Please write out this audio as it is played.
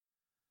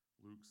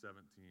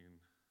17,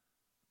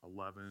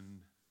 11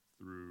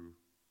 through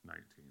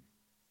 19.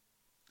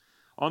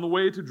 On the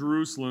way to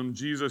Jerusalem,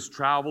 Jesus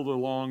traveled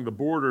along the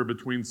border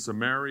between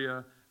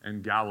Samaria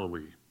and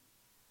Galilee.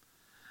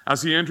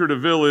 As he entered a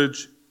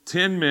village,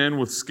 10 men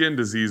with skin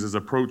diseases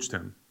approached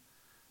him.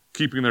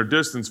 Keeping their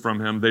distance from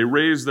him, they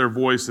raised their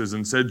voices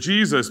and said,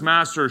 "Jesus,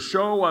 Master,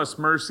 show us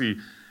mercy."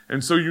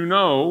 And so you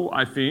know,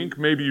 I think,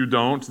 maybe you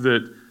don't,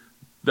 that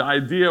the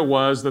idea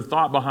was, the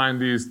thought behind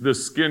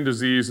this skin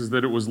disease is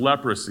that it was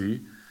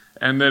leprosy,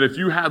 and that if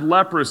you had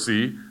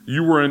leprosy,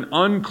 you were an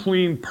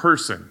unclean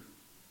person.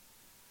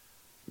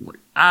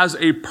 As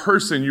a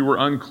person, you were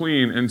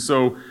unclean. And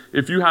so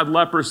if you had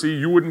leprosy,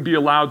 you wouldn't be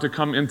allowed to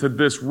come into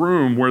this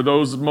room where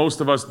most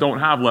of us don't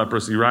have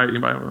leprosy, right?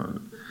 Anybody?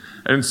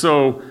 And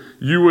so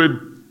you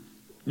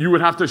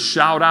would have to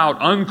shout out,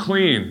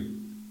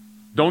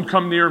 "Unclean, don't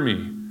come near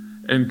me."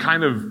 And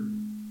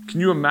can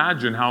you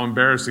imagine how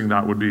embarrassing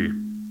that would be?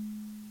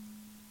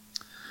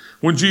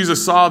 When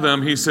Jesus saw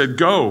them, he said,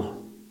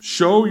 "Go,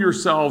 show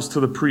yourselves to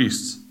the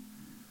priests."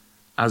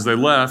 As they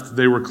left,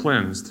 they were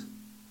cleansed.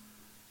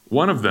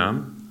 One of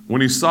them,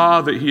 when he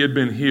saw that he had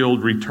been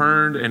healed,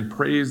 returned and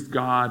praised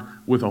God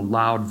with a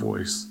loud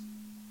voice.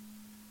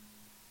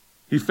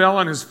 He fell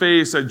on his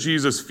face at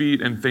Jesus'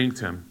 feet and thanked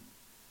him.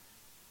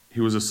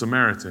 He was a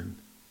Samaritan.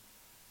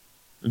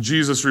 And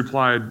Jesus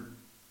replied,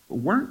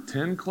 "Weren't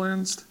 10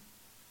 cleansed?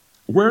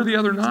 Where are the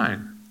other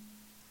 9?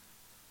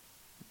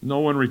 No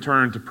one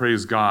returned to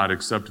praise God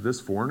except this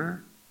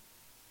foreigner."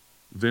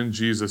 Then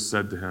Jesus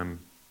said to him,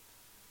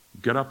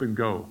 "Get up and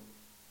go.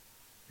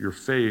 Your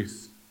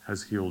faith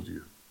has healed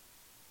you."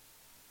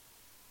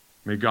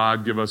 May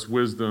God give us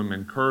wisdom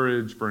and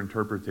courage for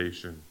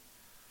interpretation.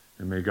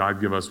 And may God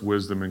give us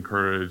wisdom and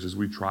courage as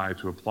we try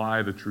to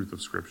apply the truth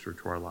of Scripture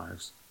to our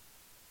lives.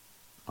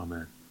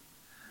 Amen.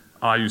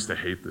 I used to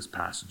hate this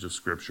passage of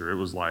Scripture. It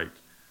was like,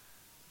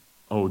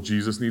 oh,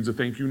 Jesus needs a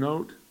thank you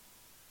note?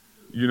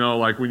 You know,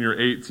 like when you're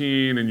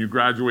 18 and you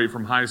graduate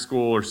from high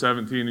school, or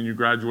 17 and you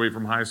graduate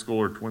from high school,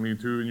 or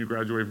 22 and you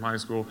graduate from high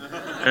school,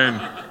 and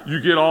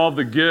you get all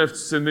the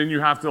gifts, and then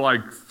you have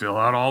to fill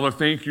out all the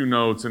thank you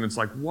notes, and it's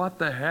like, what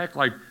the heck?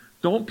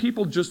 Don't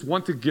people just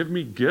want to give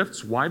me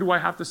gifts? Why do I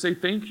have to say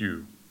thank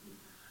you?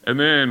 And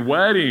then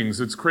weddings,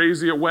 it's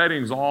crazy at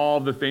weddings, all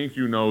the thank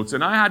you notes,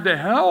 and I had to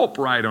help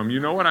write them, you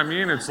know what I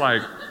mean? It's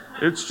like,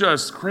 it's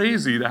just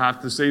crazy to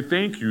have to say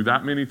thank you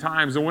that many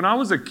times. And when I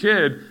was a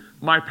kid,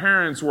 my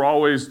parents were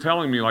always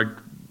telling me,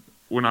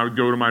 when I would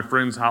go to my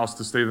friend's house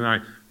to stay the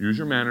night, use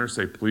your manners,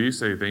 say please,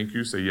 say thank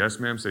you, say yes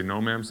ma'am, say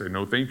no ma'am, say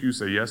no thank you,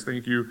 say yes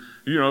thank you.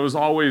 You know, it was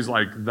always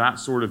that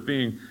sort of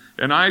thing.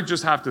 And I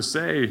just have to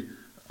say,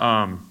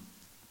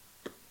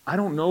 I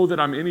don't know that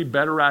I'm any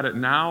better at it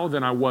now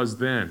than I was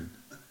then.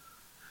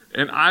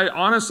 And I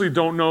honestly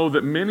don't know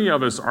that many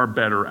of us are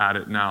better at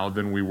it now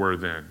than we were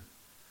then.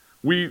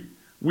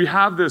 We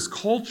have this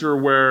culture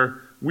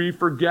where we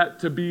forget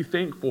to be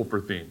thankful for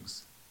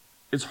things.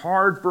 It's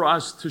hard for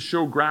us to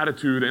show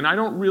gratitude, and I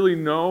don't really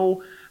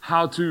know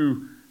how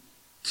to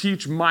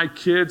teach my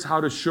kids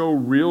how to show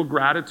real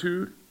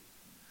gratitude.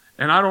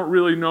 And I don't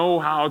really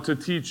know how to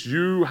teach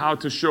you how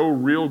to show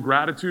real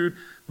gratitude.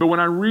 But when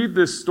I read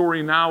this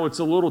story now, it's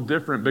a little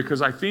different,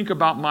 because I think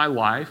about my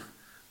life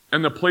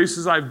and the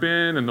places I've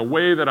been and the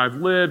way that I've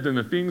lived and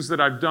the things that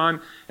I've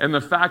done and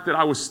the fact that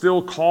I was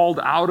still called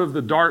out of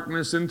the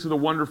darkness into the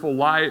wonderful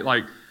light.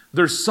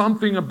 There's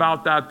something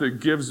about that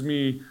that gives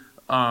me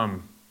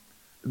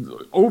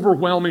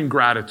overwhelming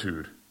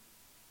gratitude.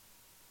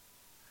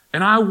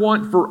 And I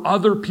want for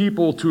other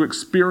people to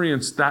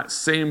experience that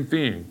same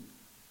thing.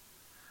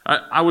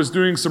 I was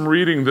doing some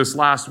reading this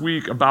last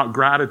week about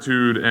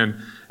gratitude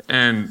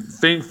and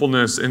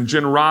thankfulness and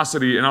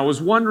generosity, and I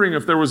was wondering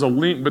if there was a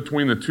link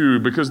between the two,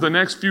 because the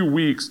next few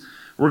weeks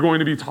we're going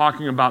to be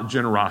talking about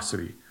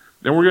generosity.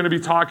 And we're going to be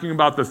talking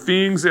about the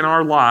things in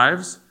our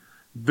lives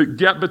that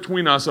get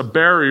between us, a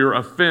barrier,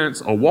 a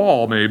fence, a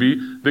wall maybe,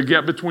 that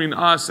get between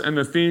us and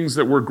the things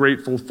that we're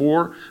grateful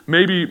for.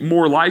 Maybe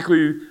more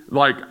likely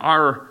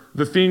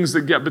the things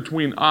that get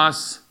between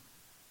us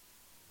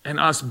and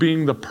us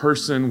being the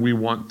person we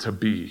want to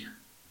be.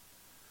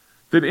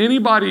 Did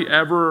anybody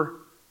ever,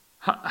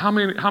 how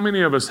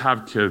many of us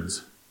have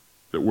kids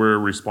that we're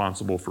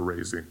responsible for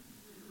raising?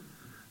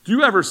 Do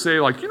you ever say,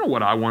 you know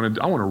what I want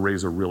to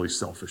raise a really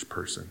selfish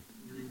person?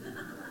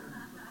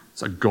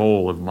 It's a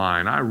goal of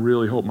mine. I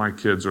really hope my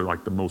kids are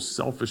the most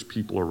selfish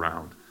people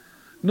around.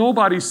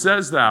 Nobody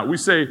says that. We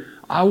say,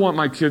 I want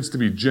my kids to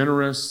be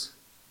generous.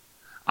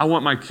 I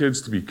want my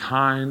kids to be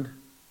kind.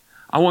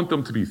 I want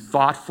them to be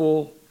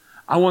thoughtful.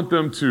 I want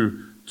them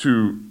to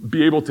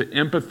be able to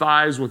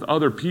empathize with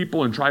other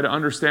people and try to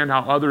understand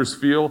how others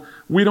feel.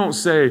 We don't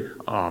say,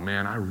 oh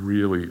man, I'm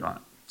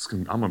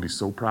going to be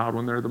so proud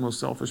when they're the most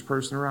selfish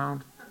person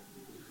around.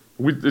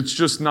 It's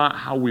just not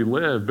how we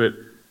live. But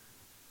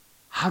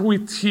how do we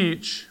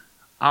teach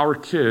our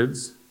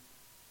kids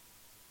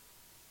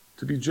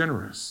to be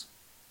generous?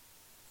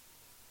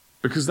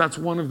 Because that's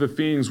one of the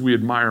things we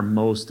admire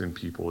most in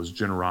people, is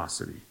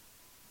generosity.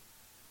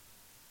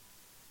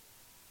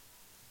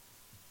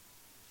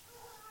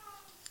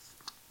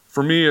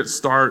 For me, it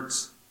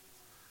starts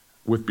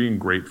with being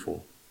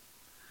grateful.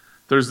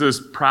 There's this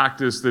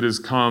practice that has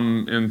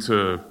come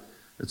into,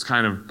 it's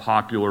kind of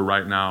popular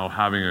right now,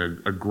 having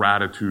a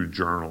gratitude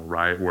journal,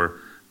 right? Where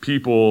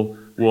people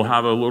will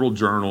have a little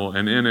journal,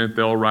 and in it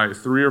they'll write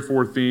 3 or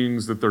 4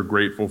 things that they're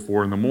grateful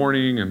for in the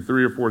morning and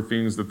 3 or 4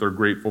 things that they're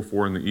grateful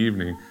for in the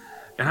evening.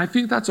 And I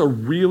think that's a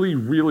really,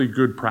 really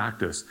good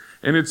practice.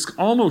 And it's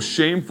almost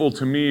shameful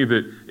to me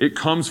that it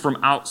comes from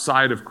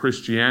outside of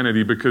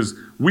Christianity, because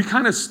we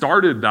kind of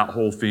started that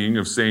whole thing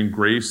of saying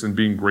grace and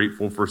being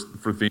grateful for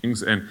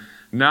things. And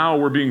now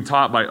we're being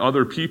taught by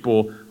other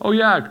people, oh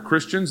yeah,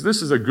 Christians,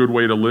 this is a good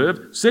way to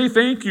live. Say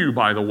thank you,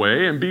 by the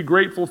way, and be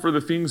grateful for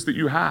the things that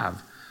you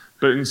have.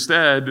 But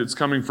instead, it's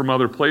coming from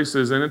other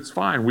places, and it's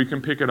fine. We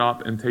can pick it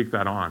up and take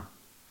that on.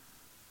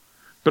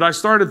 But I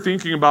started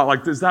thinking about,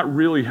 like, does that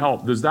really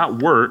help? Does that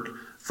work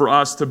for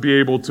us to be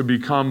able to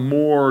become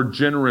more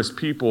generous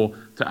people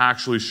to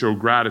actually show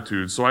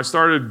gratitude? So I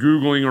started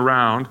Googling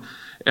around,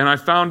 and I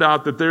found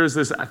out that there's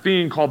this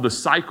thing called the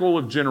cycle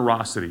of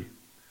generosity.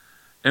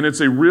 And it's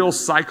a real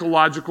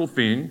psychological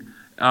thing.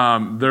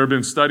 There have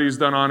been studies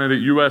done on it at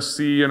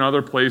USC and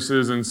other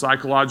places, and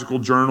psychological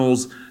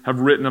journals have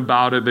written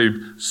about it.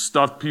 They've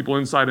stuffed people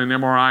inside an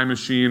MRI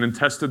machine and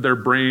tested their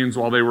brains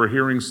while they were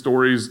hearing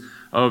stories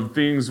of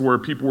things where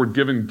people were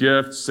given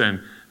gifts,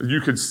 and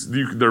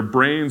their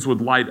brains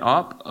would light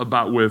up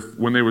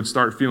when they would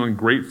start feeling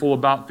grateful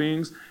about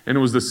things. And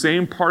it was the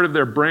same part of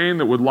their brain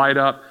that would light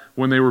up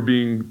when they were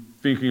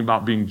thinking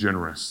about being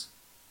generous.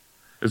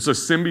 It's a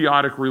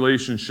symbiotic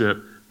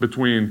relationship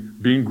between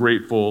being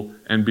grateful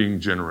and being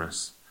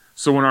generous.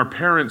 So when our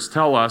parents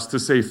tell us to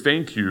say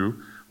thank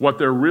you, what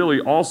they're really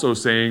also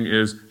saying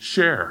is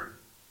share.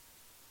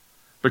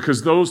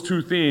 Because those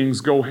two things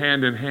go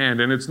hand in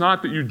hand. And it's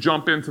not that you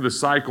jump into the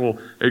cycle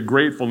at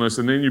gratefulness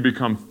and then you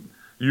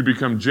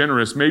become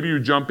generous. Maybe you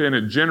jump in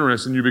at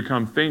generous and you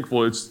become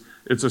thankful. It's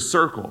a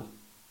circle.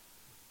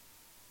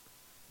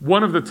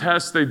 One of the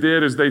tests they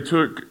did is they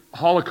took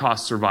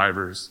Holocaust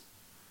survivors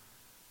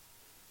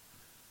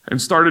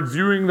and started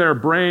viewing their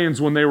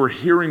brains when they were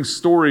hearing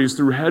stories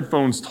through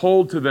headphones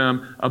told to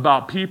them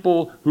about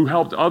people who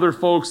helped other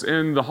folks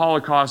in the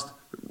Holocaust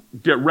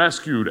get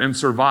rescued and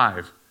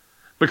survive.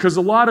 Because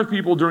a lot of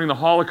people during the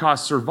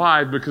Holocaust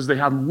survived because they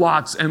had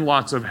lots and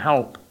lots of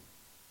help.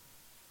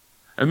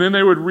 And then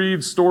they would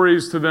read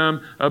stories to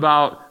them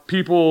about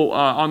people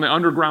on the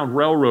Underground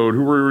Railroad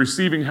who were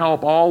receiving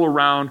help all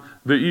around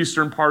the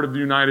eastern part of the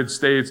United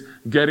States,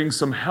 getting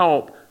some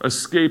help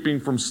escaping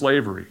from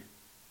slavery.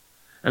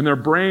 And their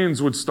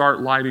brains would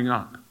start lighting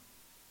up.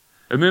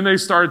 And then they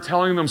started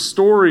telling them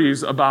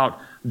stories about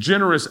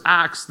generous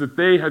acts that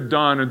they had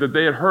done and that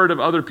they had heard of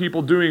other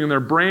people doing, and their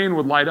brain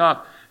would light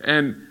up.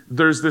 And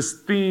there's this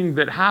thing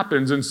that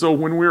happens. And so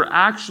when we're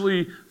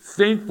actually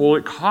thankful,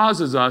 it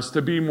causes us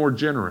to be more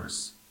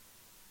generous.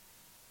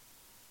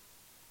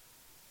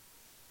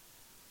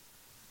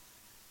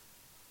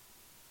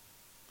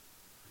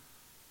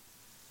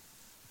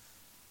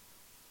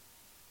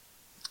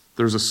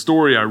 There's a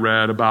story I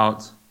read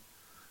about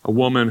a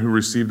woman who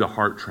received a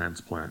heart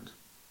transplant.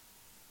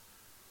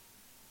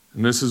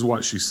 And this is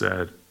what she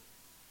said: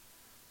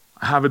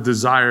 I have a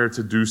desire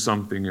to do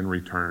something in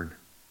return,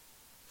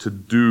 to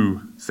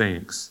do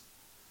thanks,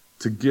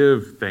 to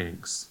give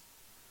thanks,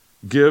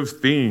 give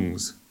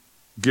things,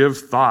 give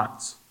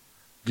thoughts,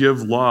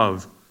 give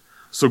love.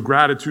 So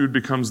gratitude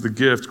becomes the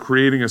gift,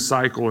 creating a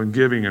cycle in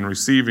giving and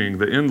receiving,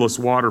 the endless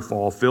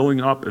waterfall, filling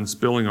up and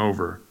spilling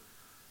over.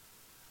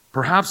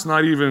 Perhaps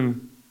not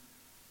even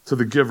to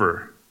the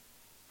giver,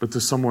 but to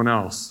someone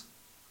else.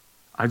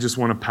 I just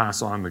want to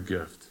pass on the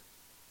gift.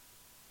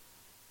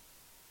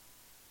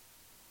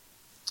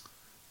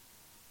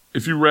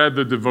 If you read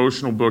the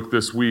devotional book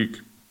this week,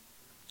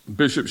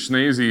 Bishop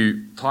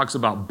Schnase talks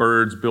about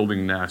birds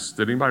building nests.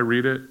 Did anybody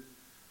read it?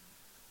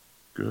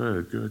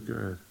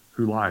 Good.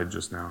 Who lied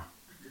just now?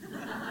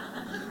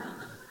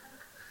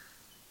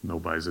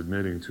 Nobody's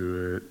admitting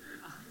to it.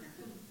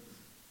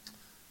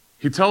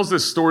 He tells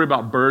this story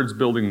about birds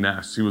building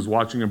nests. He was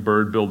watching a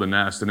bird build a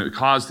nest, and it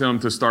caused him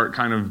to start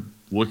kind of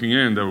looking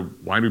into,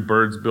 why do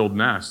birds build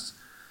nests?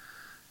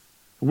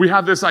 We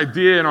have this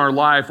idea in our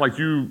life, like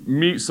you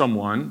meet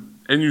someone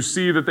and you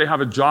see that they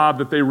have a job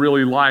that they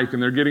really like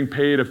and they're getting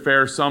paid a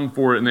fair sum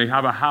for it, and they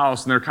have a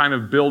house and they're kind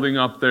of building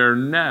up their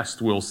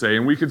nest, we'll say.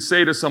 And we could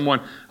say to someone,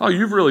 oh,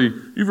 you've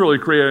really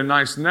created a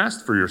nice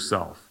nest for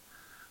yourself.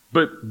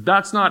 But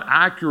that's not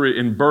accurate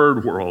in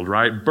bird world,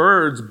 right?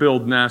 Birds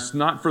build nests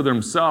not for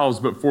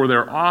themselves, but for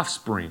their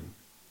offspring.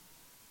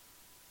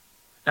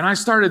 And I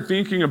started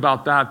thinking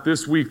about that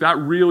this week. That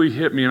really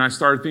hit me. And I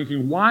started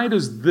thinking, why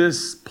does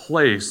this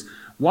place,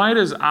 why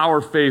does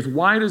our faith,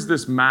 why does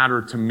this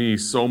matter to me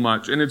so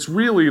much? And it's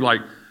really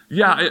like,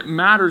 yeah, it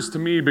matters to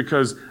me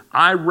because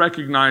I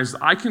recognize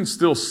I can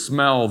still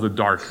smell the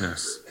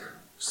darkness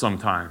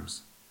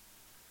sometimes.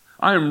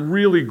 I am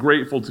really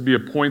grateful to be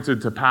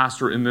appointed to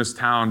pastor in this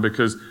town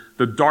because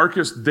the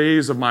darkest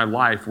days of my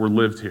life were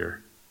lived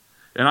here.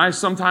 And I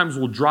sometimes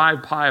will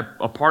drive by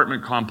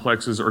apartment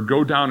complexes or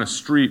go down a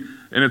street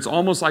and it's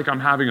almost like I'm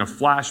having a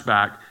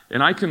flashback,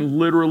 and I can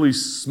literally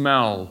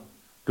smell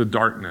the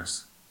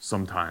darkness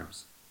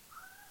sometimes.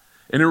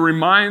 And it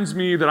reminds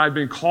me that I've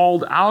been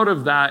called out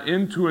of that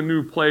into a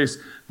new place,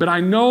 but I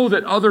know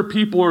that other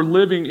people are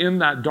living in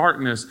that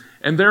darkness,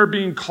 and they're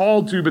being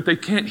called to, but they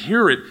can't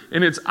hear it.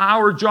 And it's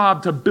our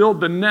job to build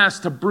the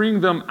nest, to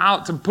bring them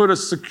out, to put a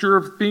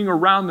secure thing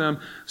around them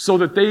so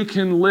that they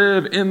can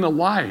live in the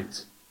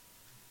light.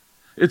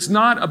 It's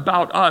not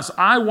about us.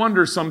 I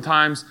wonder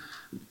sometimes,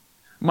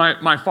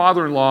 my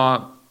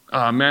father-in-law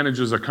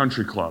manages a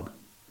country club,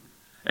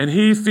 and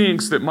he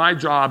thinks that my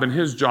job and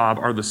his job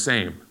are the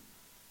same.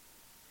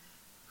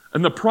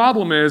 And the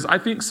problem is, I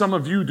think some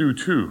of you do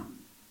too.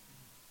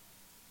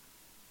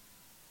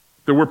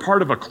 That we're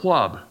part of a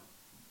club.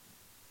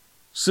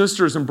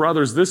 Sisters and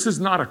brothers, this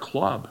is not a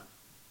club.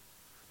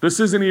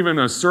 This isn't even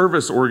a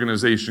service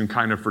organization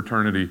kind of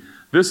fraternity.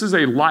 This is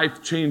a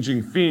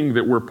life-changing thing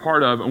that we're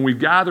part of, and we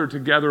gather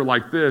together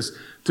like this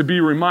to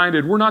be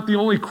reminded we're not the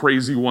only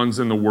crazy ones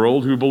in the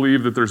world who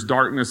believe that there's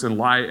darkness and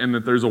light and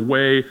that there's a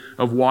way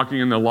of walking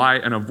in the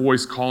light and a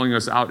voice calling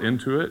us out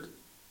into it.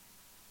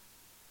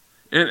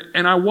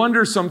 And I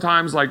wonder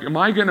sometimes, like, am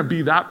I going to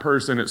be that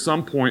person at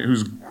some point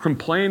who's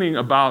complaining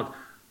about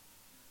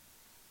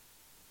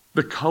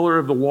the color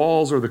of the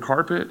walls or the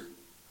carpet?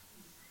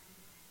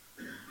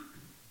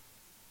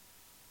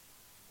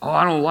 Oh,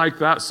 I don't like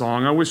that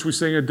song. I wish we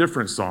sang a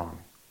different song.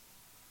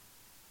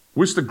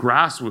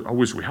 I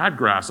wish we had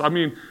grass. I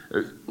mean,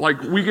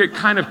 like, we get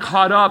kind of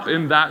caught up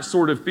in that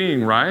sort of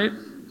thing, right?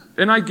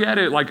 And I get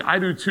it, like I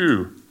do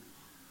too.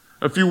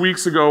 A few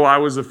weeks ago, I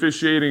was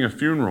officiating a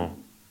funeral.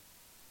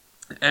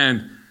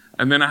 And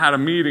then I had a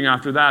meeting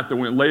after that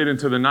went late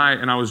into the night,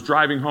 and I was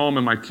driving home,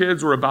 and my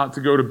kids were about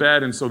to go to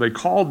bed, and so they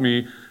called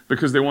me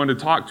because they wanted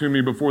to talk to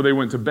me before they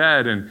went to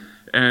bed.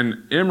 And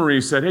Emery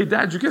said, "Hey,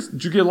 Dad,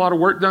 did you get a lot of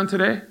work done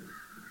today?"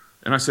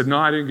 And I said, "No,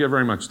 I didn't get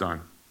very much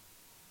done."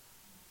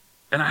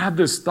 And I had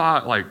this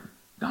thought, like,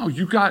 no,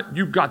 you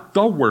got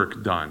the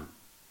work done.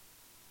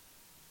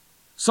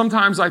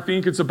 Sometimes I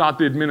think it's about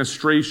the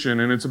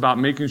administration, and it's about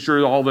making sure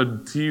that all the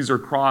T's are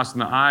crossed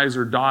and the I's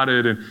are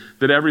dotted and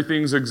that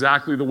everything's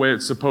exactly the way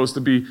it's supposed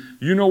to be.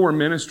 You know where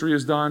ministry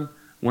is done?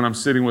 When I'm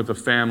sitting with a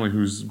family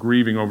who's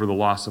grieving over the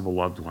loss of a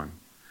loved one.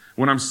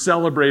 When I'm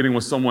celebrating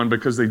with someone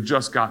because they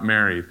just got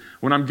married.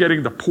 When I'm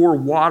getting to pour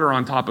water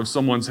on top of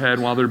someone's head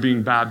while they're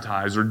being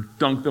baptized or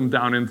dunk them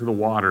down into the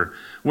water.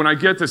 When I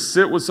get to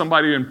sit with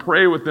somebody and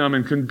pray with them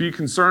and can be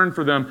concerned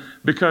for them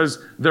because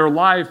their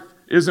life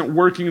isn't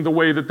working the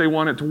way that they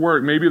want it to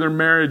work. Maybe their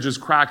marriage is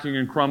cracking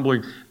and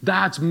crumbling.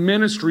 That's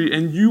ministry,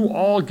 and you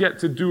all get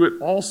to do it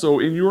also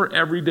in your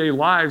everyday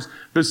lives.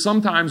 But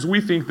sometimes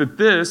we think that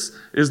this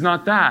is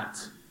not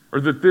that,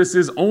 or that this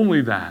is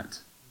only that.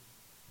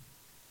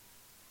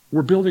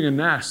 We're building a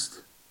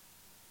nest,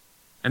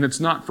 and it's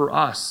not for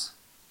us.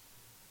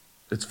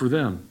 It's for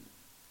them.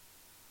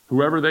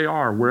 Whoever they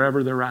are,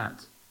 wherever they're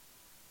at.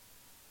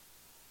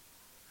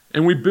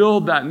 And we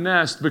build that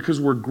nest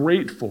because we're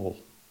grateful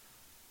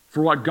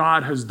for what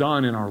God has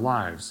done in our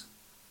lives.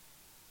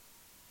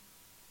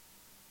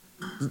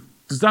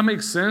 Does that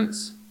make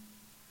sense?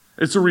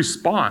 It's a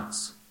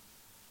response.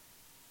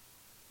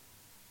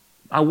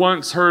 I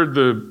once heard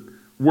the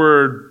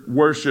word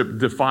worship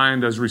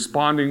defined as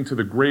responding to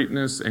the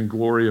greatness and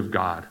glory of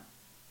God.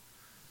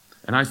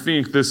 And I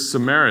think this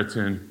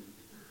Samaritan,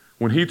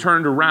 when he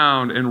turned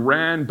around and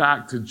ran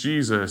back to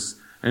Jesus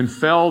and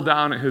fell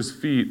down at his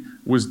feet,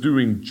 was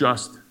doing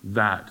just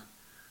that.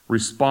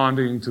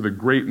 Responding to the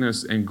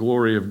greatness and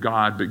glory of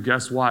God. But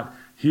guess what?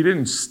 He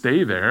didn't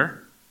stay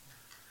there.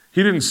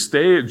 He didn't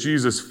stay at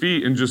Jesus'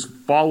 feet and just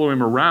follow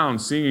him around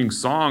singing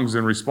songs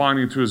and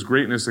responding to his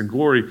greatness and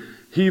glory.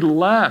 He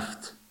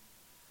left.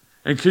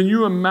 And can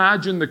you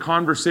imagine the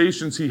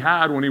conversations he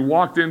had when he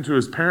walked into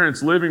his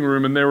parents' living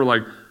room and they were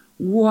like,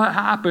 "What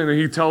happened?" And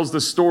he tells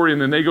the story,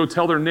 and then they go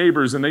tell their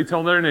neighbors, and they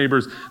tell their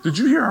neighbors, "Did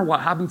you hear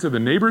what happened to the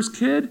neighbor's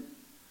kid?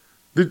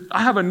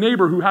 I have a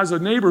neighbor who has a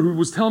neighbor who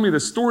was telling me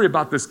this story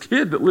about this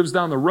kid that lives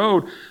down the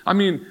road." I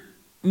mean,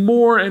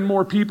 more and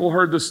more people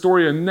heard the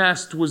story. A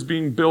nest was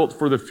being built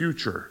for the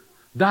future.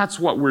 That's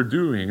what we're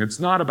doing. It's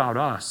not about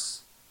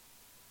us.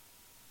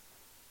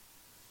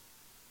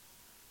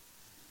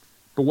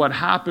 But what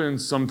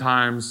happens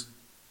sometimes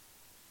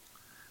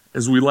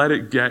is we let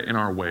it get in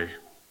our way.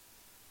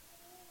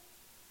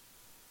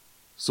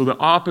 So the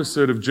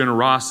opposite of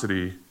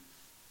generosity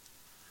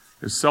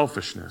is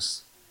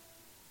selfishness.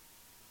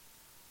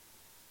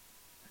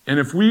 And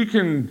if we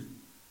can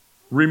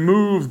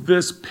remove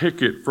this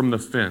picket from the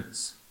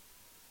fence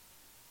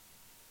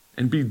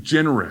and be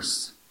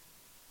generous,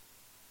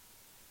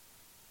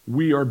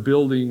 we are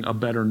building a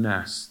better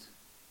nest.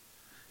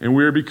 And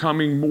we are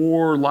becoming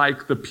more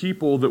like the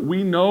people that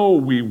we know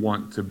we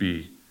want to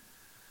be.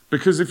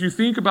 Because if you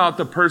think about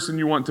the person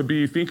you want to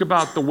be, think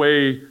about the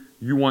way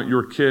you want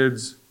your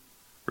kids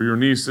or your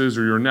nieces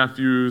or your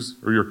nephews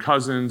or your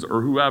cousins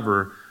or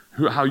whoever,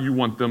 how you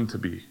want them to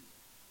be.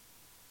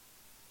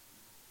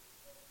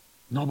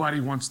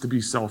 Nobody wants to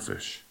be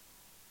selfish.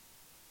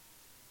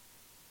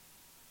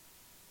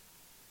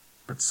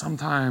 But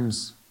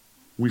sometimes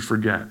we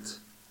forget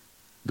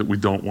that we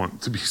don't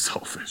want to be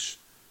selfish.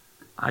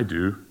 I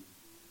do.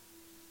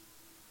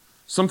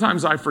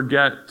 Sometimes I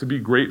forget to be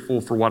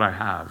grateful for what I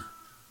have.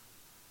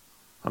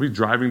 I'll be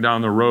driving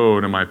down the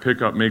road and my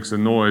pickup makes a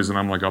noise and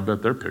I'm like, I'll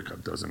bet their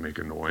pickup doesn't make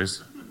a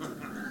noise.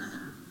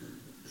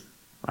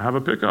 I have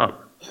a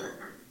pickup.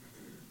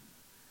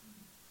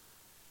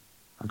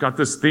 I've got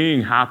this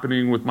thing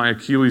happening with my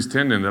Achilles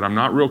tendon that I'm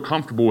not real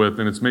comfortable with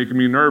and it's making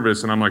me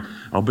nervous and I'm like,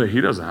 I'll bet he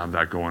doesn't have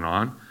that going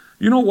on.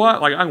 You know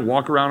what? Like I can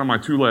walk around on my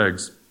two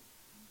legs.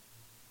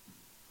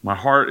 My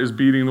heart is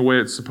beating the way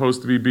it's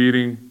supposed to be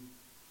beating.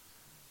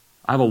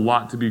 I have a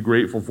lot to be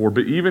grateful for.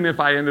 But even if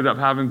I ended up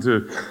having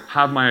to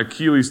have my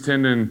Achilles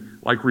tendon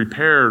like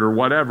repaired or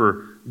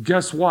whatever,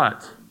 guess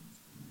what?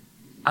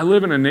 I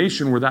live in a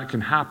nation where that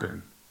can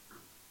happen.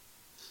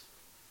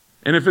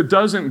 And if it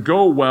doesn't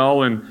go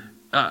well and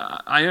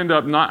I end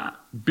up not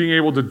being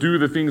able to do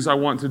the things I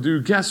want to do,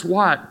 guess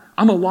what?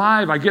 I'm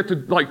alive. I get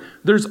to,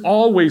 there's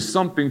always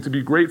something to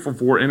be grateful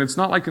for. And it's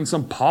not like in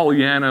some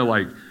Pollyanna,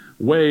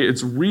 way.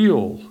 It's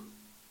real.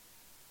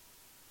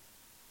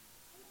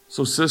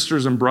 So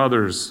sisters and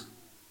brothers,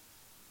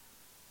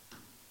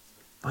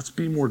 let's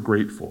be more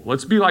grateful.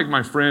 Let's be like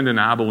my friend in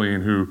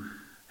Abilene who,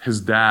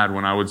 his dad,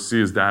 when I would see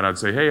his dad, I'd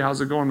say, hey,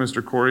 how's it going,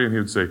 Mr. Corey? And he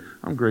would say,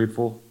 I'm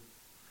grateful.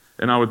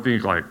 And I would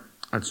think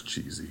that's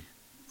cheesy.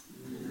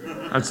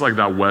 That's like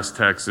that West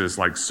Texas,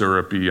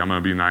 syrupy, I'm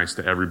going to be nice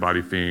to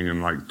everybody thing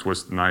and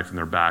twist the knife in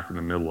their back in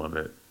the middle of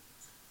it.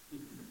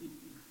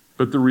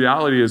 But the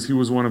reality is he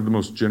was one of the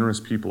most generous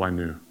people I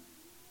knew.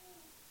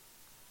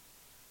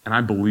 And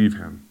I believe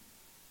him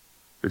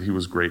that he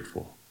was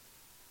grateful.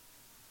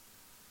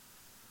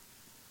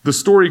 The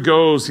story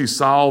goes he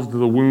salved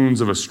the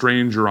wounds of a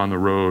stranger on the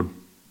road,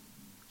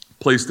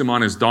 placed him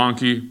on his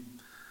donkey,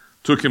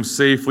 took him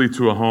safely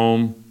to a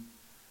home,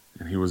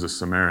 and he was a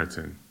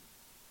Samaritan.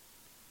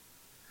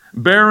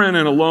 Barren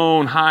and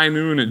alone, high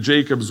noon at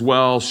Jacob's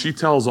well, she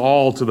tells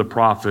all to the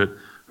prophet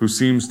who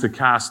seems to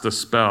cast a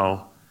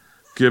spell,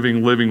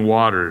 giving living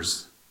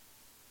waters.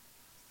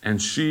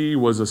 And she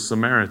was a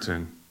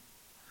Samaritan.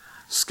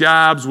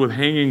 Scabs with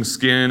hanging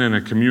skin in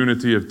a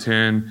community of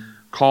 10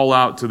 call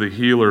out to the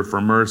healer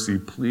for mercy,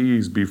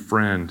 please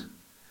befriend.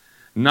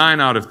 9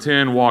 out of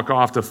 10 walk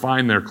off to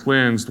find they're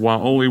cleansed,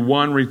 while only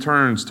 1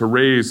 returns to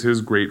raise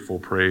his grateful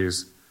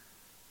praise.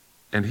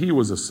 And he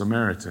was a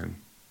Samaritan.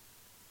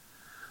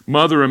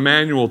 Mother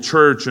Emanuel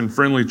Church in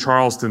friendly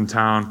Charleston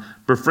town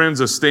befriends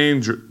a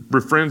stranger,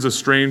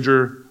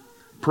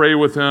 pray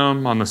with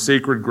him on the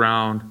sacred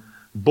ground.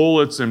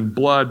 Bullets and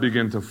blood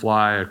begin to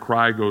fly. A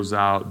cry goes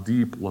out,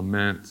 deep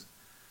lament.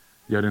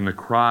 Yet in the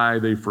cry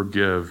they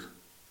forgive,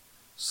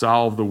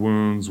 salve the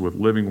wounds with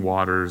living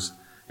waters.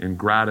 In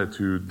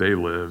gratitude they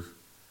live,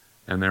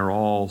 and they're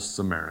all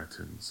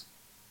Samaritans.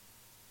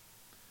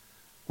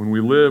 When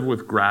we live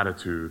with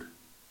gratitude,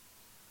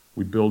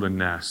 we build a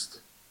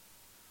nest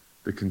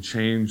that can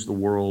change the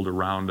world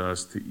around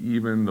us to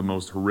even the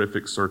most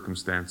horrific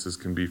circumstances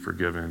can be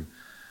forgiven.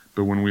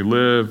 But when we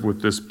live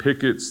with this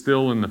picket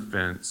still in the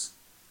fence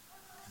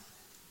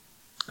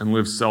and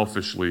live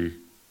selfishly,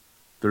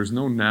 there's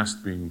no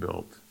nest being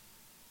built.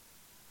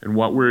 And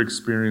what we're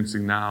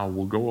experiencing now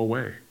will go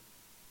away.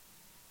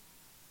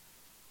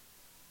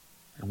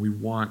 And we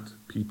want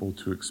people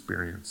to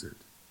experience it.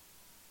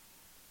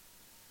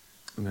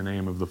 In the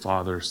name of the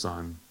Father,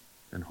 Son,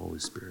 and Holy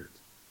Spirit.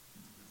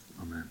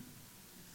 Amen.